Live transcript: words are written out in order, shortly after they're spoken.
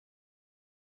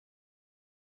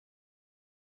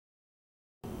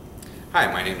Hi,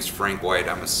 my name is Frank White.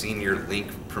 I'm a senior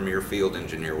Lync Premier Field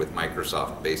Engineer with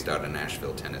Microsoft based out of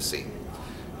Nashville, Tennessee.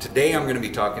 Today I'm going to be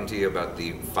talking to you about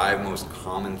the 5 most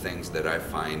common things that I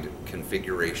find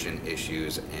configuration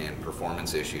issues and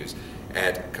performance issues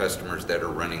at customers that are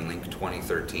running Lync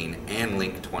 2013 and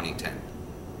Lync 2010.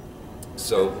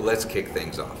 So let's kick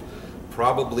things off.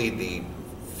 Probably the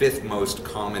 5th most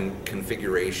common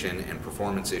configuration and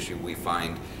performance issue we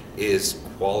find is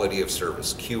quality of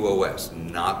service, QoS,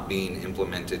 not being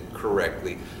implemented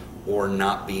correctly or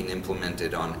not being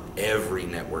implemented on every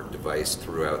network device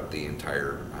throughout the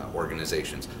entire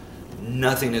organizations.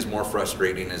 Nothing is more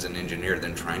frustrating as an engineer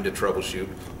than trying to troubleshoot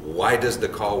why does the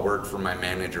call work for my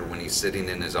manager when he's sitting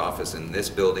in his office in this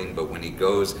building, but when he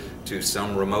goes to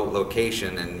some remote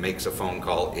location and makes a phone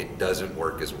call, it doesn't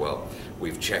work as well.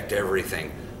 We've checked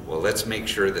everything. Well, let's make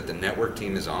sure that the network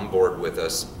team is on board with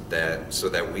us so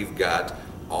that we've got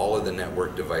all of the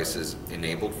network devices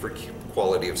enabled for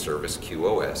quality of service,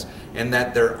 QoS, and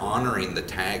that they're honoring the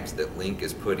tags that Lync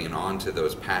is putting onto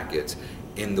those packets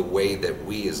in the way that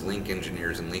we as Lync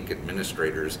engineers and Lync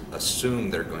administrators assume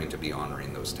they're going to be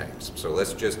honoring those tags. So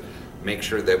let's just make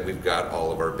sure that we've got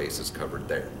all of our bases covered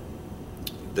there.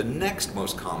 The next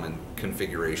most common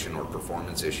configuration or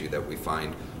performance issue that we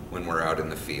find when we're out in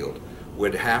the field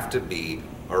would have to be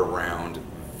around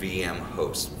VM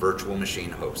hosts, virtual machine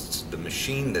hosts, the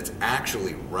machine that's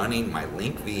actually running my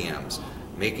Lync VMs,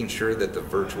 making sure that the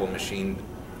virtual machine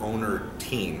owner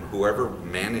team, whoever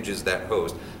manages that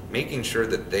host, making sure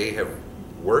that they have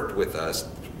worked with us,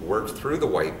 worked through the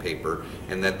white paper,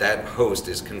 and that that host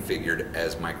is configured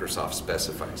as Microsoft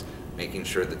specifies. Making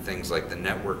sure that things like the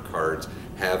network cards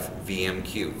have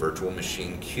VMQ, virtual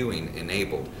machine queuing,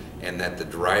 enabled, and that the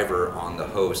driver on the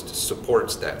host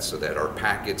supports that so that our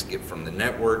packets get from the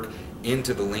network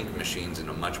into the Lync machines in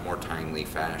a much more timely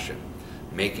fashion.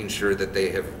 Making sure that they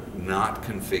have not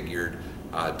configured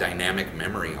dynamic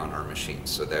memory on our machines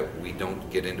so that we don't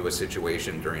get into a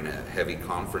situation during a heavy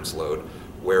conference load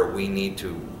where we need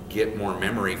to get more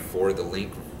memory for the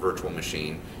Lync virtual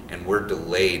machine and we're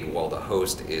delayed while the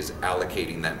host is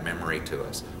allocating that memory to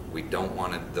us. We don't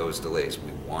want those delays.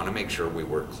 We want to make sure we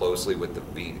work closely with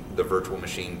the virtual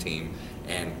machine team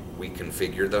and we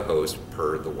configure the host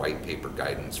per the white paper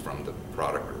guidance from the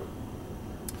product group.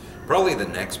 Probably the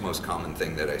next most common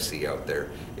thing that I see out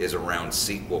there is around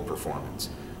SQL performance.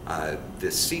 The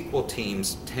SQL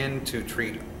teams tend to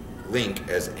treat Lync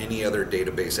as any other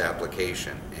database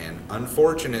application, and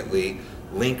unfortunately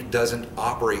Lync doesn't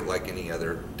operate like any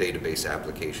other database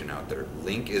application out there.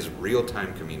 Lync is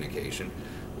real-time communication.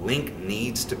 Lync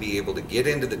needs to be able to get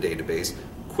into the database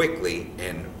quickly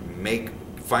and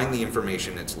find the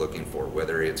information it's looking for,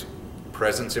 whether it's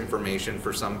presence information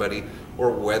for somebody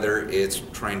or whether it's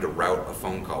trying to route a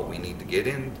phone call. We need to get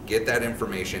in, get that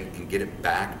information, and get it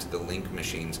back to the Lync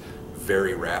machines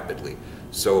very rapidly.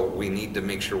 So we need to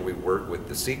make sure we work with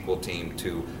the SQL team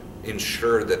to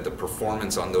ensure that the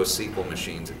performance on those SQL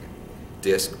machines,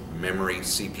 disk, memory,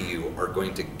 CPU, are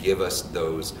going to give us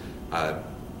those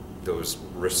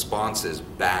responses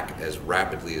back as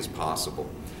rapidly as possible.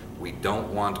 We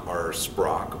don't want our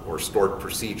SPROC or stored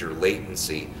procedure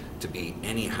latency to be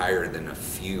any higher than a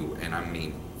few, and I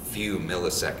mean few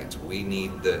milliseconds. We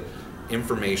need the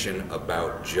information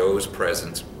about Joe's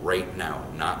presence right now,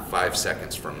 not 5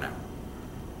 seconds from now.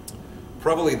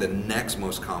 Probably the next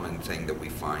most common thing that we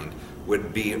find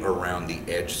would be around the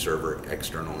edge server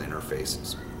external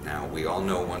interfaces. Now, we all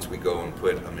know once we go and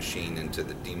put a machine into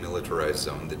the demilitarized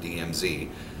zone, the DMZ,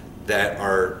 that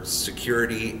our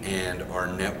security and our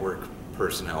network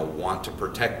personnel want to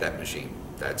protect that machine.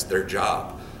 That's their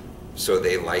job. So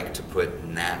they like to put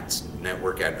NATs,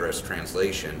 network address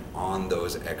translation, on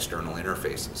those external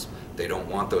interfaces. They don't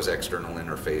want those external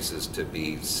interfaces to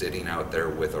be sitting out there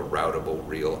with a routable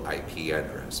real IP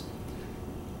address.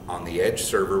 On the edge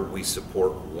server, we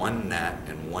support one NAT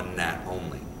and one NAT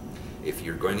only. If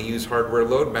you're going to use hardware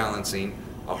load balancing,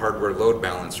 a hardware load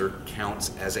balancer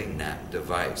counts as a NAT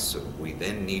device. So we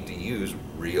then need to use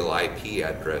real IP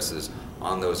addresses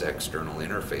on those external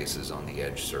interfaces on the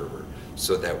edge server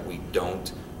so that we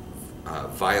don't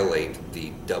violate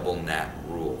the double NAT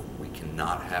rule. We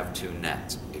cannot have 2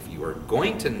 NATs. If you are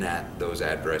going to NAT those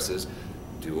addresses,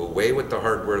 do away with the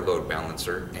hardware load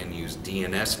balancer and use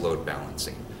DNS load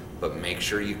balancing. But make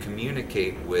sure you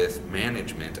communicate with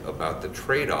management about the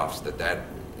trade-offs that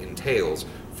entails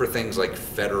for things like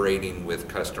federating with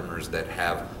customers that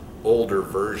have older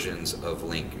versions of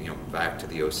Lync, back to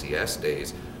the OCS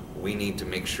days. We need to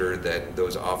make sure that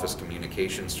those Office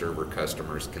Communication Server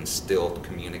customers can still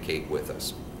communicate with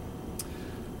us.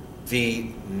 The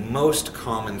most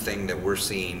common thing that we're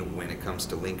seeing when it comes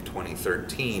to Lync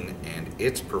 2013 and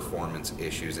its performance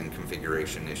issues and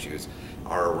configuration issues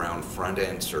are around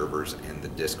front-end servers and the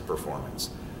disk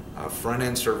performance.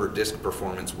 Front-end server disk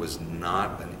performance was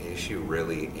not an issue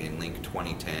really in Lync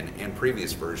 2010 and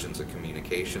previous versions of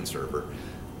Communication Server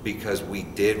because we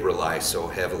did rely so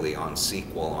heavily on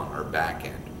SQL on our back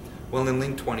end. Well, in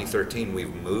Lync 2013,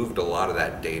 we've moved a lot of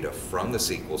that data from the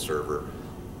SQL Server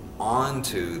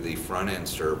onto the front-end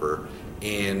server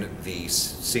in the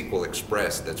SQL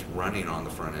Express that's running on the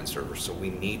front-end server. So we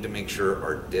need to make sure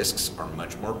our disks are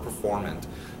much more performant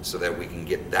so that we can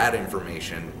get that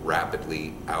information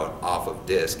rapidly out off of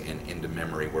disk and into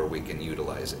memory where we can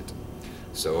utilize it.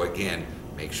 So again,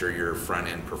 make sure your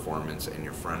front-end performance and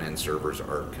your front-end servers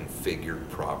are configured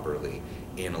properly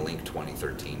in a Lync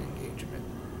 2013 engagement.